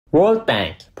World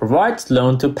Bank provides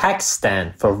loan to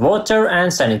Pakistan for water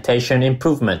and sanitation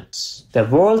improvements. The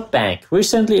World Bank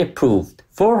recently approved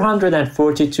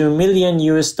 $442 million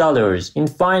in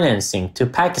financing to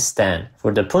Pakistan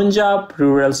for the Punjab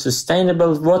Rural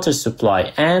Sustainable Water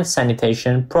Supply and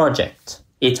Sanitation Project.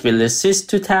 It will assist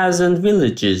 2,000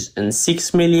 villages and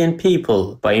 6 million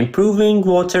people by improving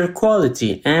water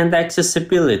quality and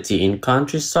accessibility in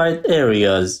countryside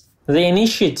areas. The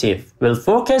initiative will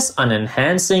focus on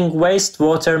enhancing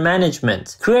wastewater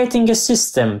management, creating a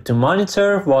system to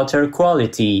monitor water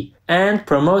quality, and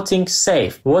promoting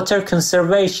safe water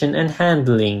conservation and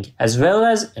handling, as well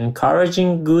as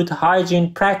encouraging good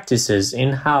hygiene practices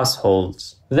in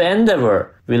households. The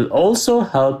endeavor will also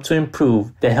help to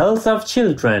improve the health of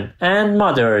children and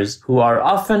mothers who are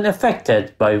often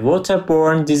affected by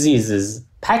waterborne diseases.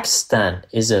 Pakistan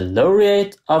is a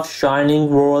laureate of Shining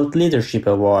World Leadership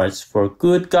Awards for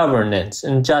good governance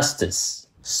and justice.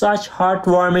 Such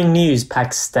heartwarming news,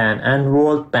 Pakistan and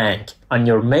World Bank, on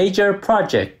your major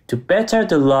project to better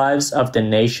the lives of the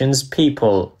nation's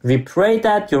people. We pray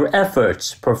that your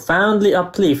efforts profoundly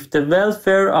uplift the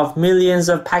welfare of millions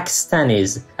of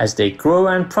Pakistanis as they grow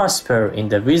and prosper in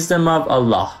the wisdom of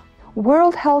Allah.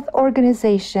 World Health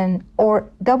Organization,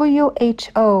 or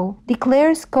WHO,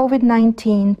 declares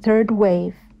COVID-19 third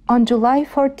wave. On July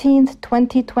 14,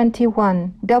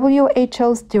 2021,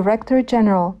 WHO's Director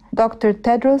General, Dr.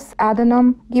 Tedros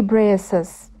Adhanom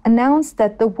Ghebreyesus, announced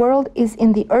that the world is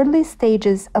in the early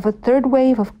stages of a third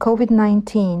wave of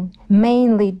COVID-19,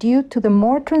 mainly due to the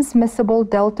more transmissible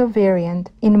Delta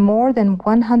variant in more than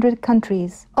 100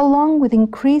 countries, along with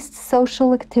increased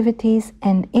social activities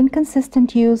and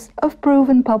inconsistent use of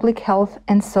proven public health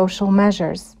and social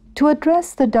measures. To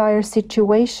address the dire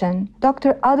situation,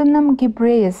 Dr. Adhanom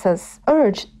Ghebreyesus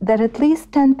urged that at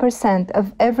least 10%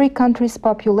 of every country's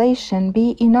population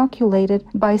be inoculated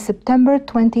by September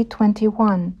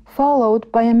 2021, followed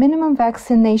by a minimum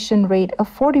vaccination rate of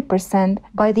 40%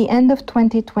 by the end of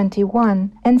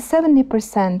 2021 and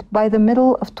 70% by the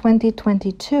middle of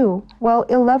 2022, while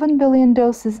 11 billion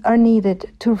doses are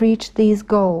needed to reach these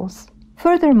goals.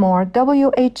 Furthermore,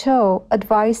 WHO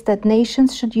advised that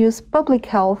nations should use public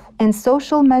health and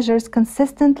social measures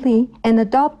consistently and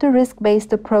adopt a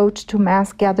risk-based approach to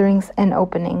mass gatherings and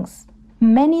openings.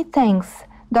 Many thanks,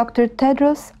 Dr.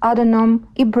 Tedros Adhanom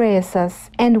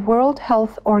Ghebreyesus and World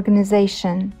Health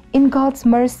Organization. In God's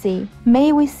mercy,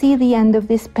 may we see the end of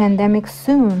this pandemic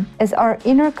soon as our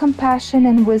inner compassion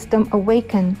and wisdom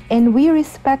awaken and we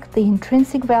respect the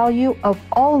intrinsic value of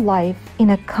all life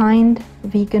in a kind,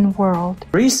 vegan world.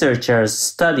 Researchers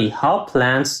study how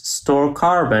plants store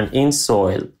carbon in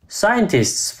soil.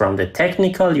 Scientists from the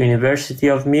Technical University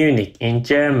of Munich in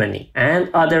Germany and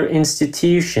other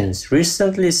institutions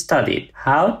recently studied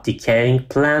how decaying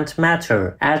plant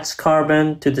matter adds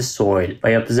carbon to the soil by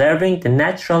observing the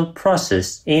natural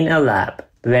process in a lab.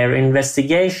 Their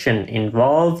investigation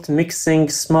involved mixing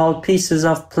small pieces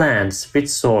of plants with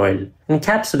soil,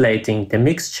 encapsulating the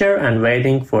mixture and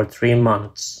waiting for 3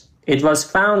 months. It was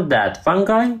found that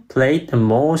fungi played the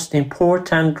most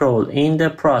important role in the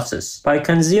process by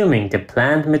consuming the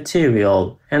plant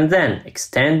material and then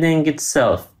extending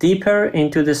itself deeper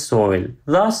into the soil,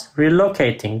 thus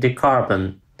relocating the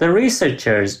carbon. The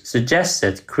researchers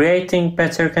suggested creating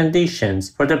better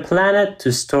conditions for the planet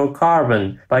to store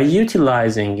carbon by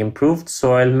utilizing improved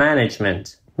soil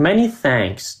management. Many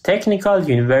thanks, Technical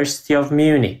University of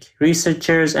Munich,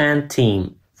 researchers and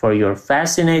team, for your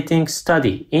fascinating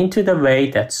study into the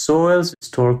way that soils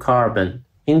store carbon.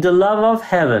 In the love of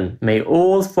heaven, may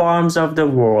all farms of the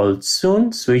world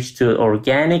soon switch to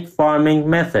organic farming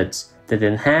methods that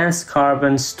enhance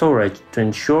carbon storage to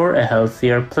ensure a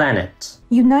healthier planet.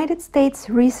 United States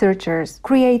researchers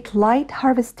create light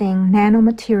harvesting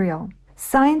nanomaterial.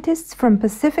 Scientists from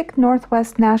Pacific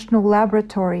Northwest National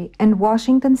Laboratory and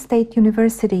Washington State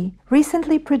University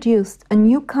recently produced a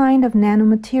new kind of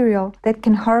nanomaterial that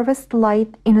can harvest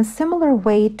light in a similar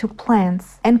way to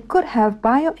plants and could have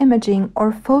bioimaging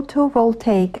or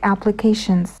photovoltaic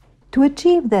applications. To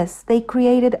achieve this, they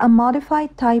created a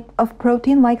modified type of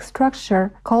protein-like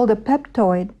structure called a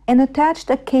peptoid and attached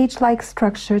a cage-like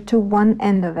structure to one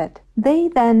end of it. They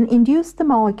then induced the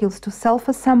molecules to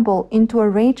self-assemble into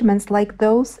arrangements like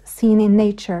those seen in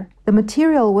nature. The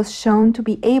material was shown to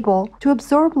be able to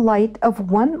absorb light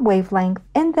of one wavelength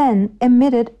and then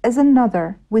emit it as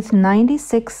another with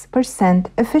 96%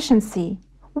 efficiency.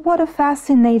 What a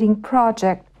fascinating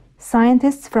project!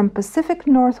 Scientists from Pacific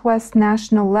Northwest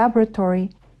National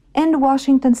Laboratory and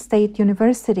Washington State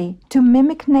University to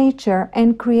mimic nature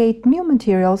and create new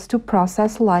materials to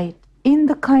process light. In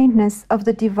the kindness of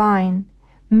the divine,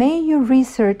 May your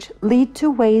research lead to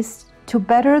ways to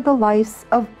better the lives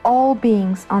of all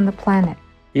beings on the planet.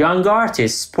 Young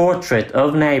artist's portrait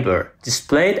of neighbor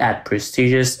displayed at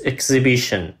prestigious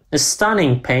exhibition. A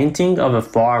stunning painting of a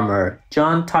farmer,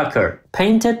 John Tucker,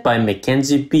 painted by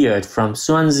Mackenzie Beard from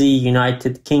Swansea,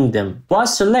 United Kingdom,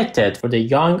 was selected for the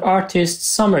Young Artist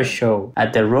Summer Show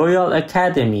at the Royal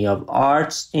Academy of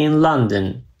Arts in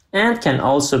London and can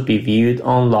also be viewed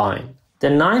online. The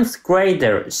 9th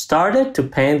grader started to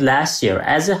paint last year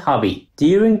as a hobby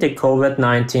during the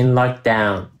COVID-19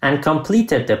 lockdown and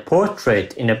completed the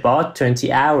portrait in about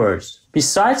 20 hours.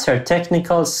 Besides her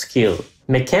technical skill,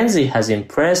 Mackenzie has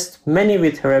impressed many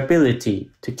with her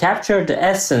ability to capture the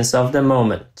essence of the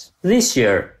moment. This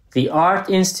year, the art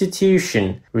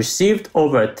institution received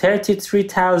over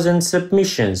 33,000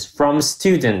 submissions from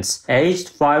students aged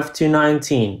 5 to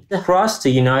 19 across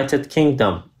the United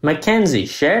Kingdom. Mackenzie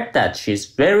shared that she is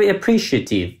very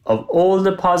appreciative of all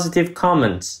the positive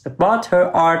comments about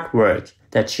her artwork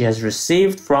that she has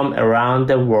received from around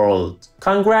the world.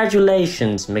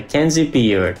 Congratulations, Mackenzie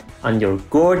Beard, on your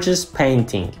gorgeous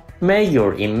painting. May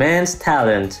your immense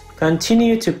talent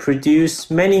continue to produce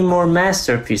many more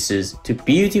masterpieces to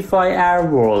beautify our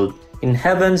world in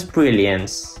heaven's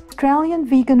brilliance. Australian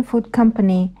vegan food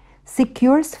company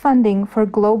secures funding for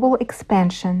global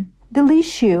expansion.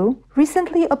 Delishu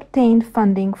recently obtained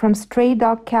funding from Stray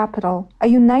Dog Capital, a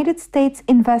United States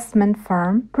investment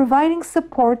firm providing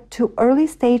support to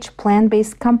early-stage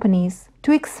plant-based companies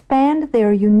to expand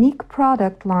their unique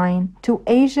product line to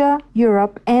Asia,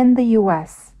 Europe, and the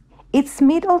US. Its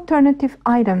meat alternative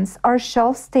items are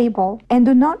shelf-stable and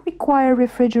do not require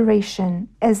refrigeration,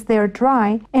 as they are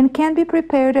dry and can be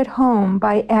prepared at home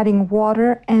by adding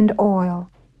water and oil.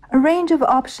 A range of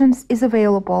options is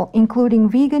available, including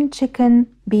vegan chicken,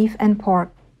 beef, and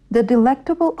pork. The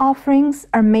delectable offerings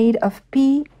are made of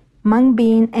pea, mung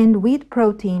bean, and wheat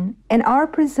protein and are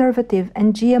preservative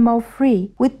and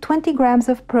GMO-free with 20 grams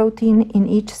of protein in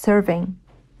each serving.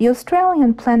 The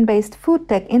Australian plant-based food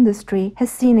tech industry has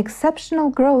seen exceptional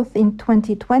growth in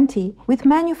 2020, with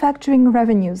manufacturing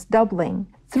revenues doubling.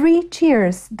 3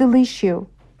 cheers, Delishu,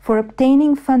 for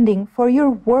obtaining funding for your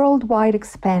worldwide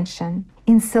expansion.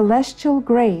 In celestial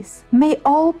grace, may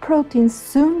all proteins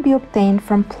soon be obtained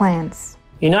from plants.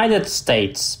 United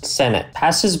States Senate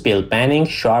passes bill banning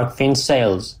shark fin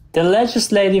sales. The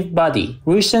legislative body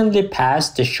recently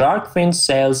passed the Shark Fin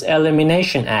Sales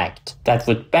Elimination Act that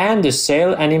would ban the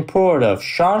sale and import of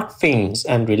shark fins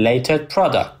and related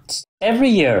products. Every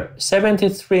year,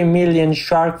 73 million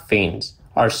shark fins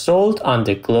are sold on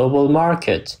the global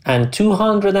market, and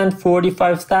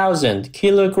 245,000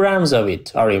 kilograms of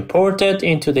it are imported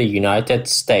into the United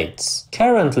States.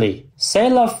 Currently,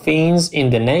 sale of fins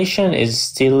in the nation is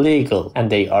still legal, and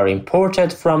they are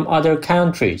imported from other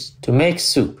countries to make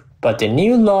soup. But the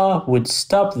new law would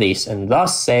stop this and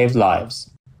thus save lives.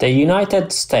 The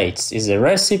United States is a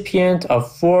recipient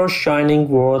of 4 Shining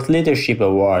World Leadership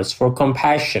Awards for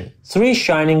compassion, 3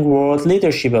 Shining World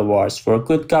Leadership Awards for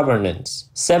good governance,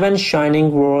 7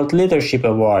 Shining World Leadership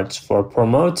Awards for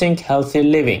promoting healthy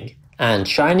living, and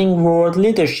Shining World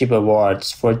Leadership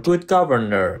Awards for good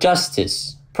governor,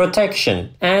 justice,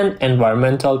 protection, and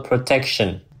environmental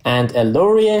protection, and a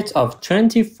laureate of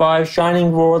 25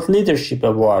 Shining World Leadership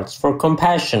Awards for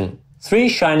compassion, 3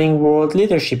 Shining World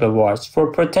Leadership Awards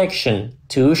for protection,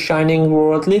 2 Shining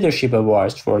World Leadership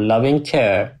Awards for loving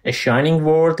care, a Shining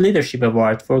World Leadership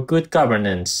Award for good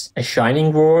governance, a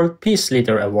Shining World Peace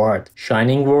Leader Award,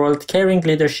 Shining World Caring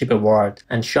Leadership Award,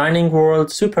 and Shining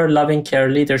World Super Loving Care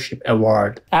Leadership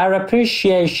Award. Our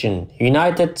appreciation,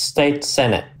 United States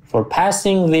Senate, for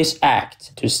passing this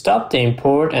act to stop the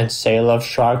import and sale of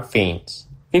shark fins.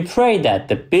 We pray that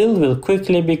the bill will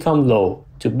quickly become law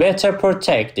to better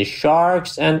protect the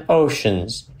sharks and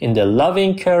oceans in the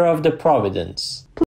loving care of the Providence.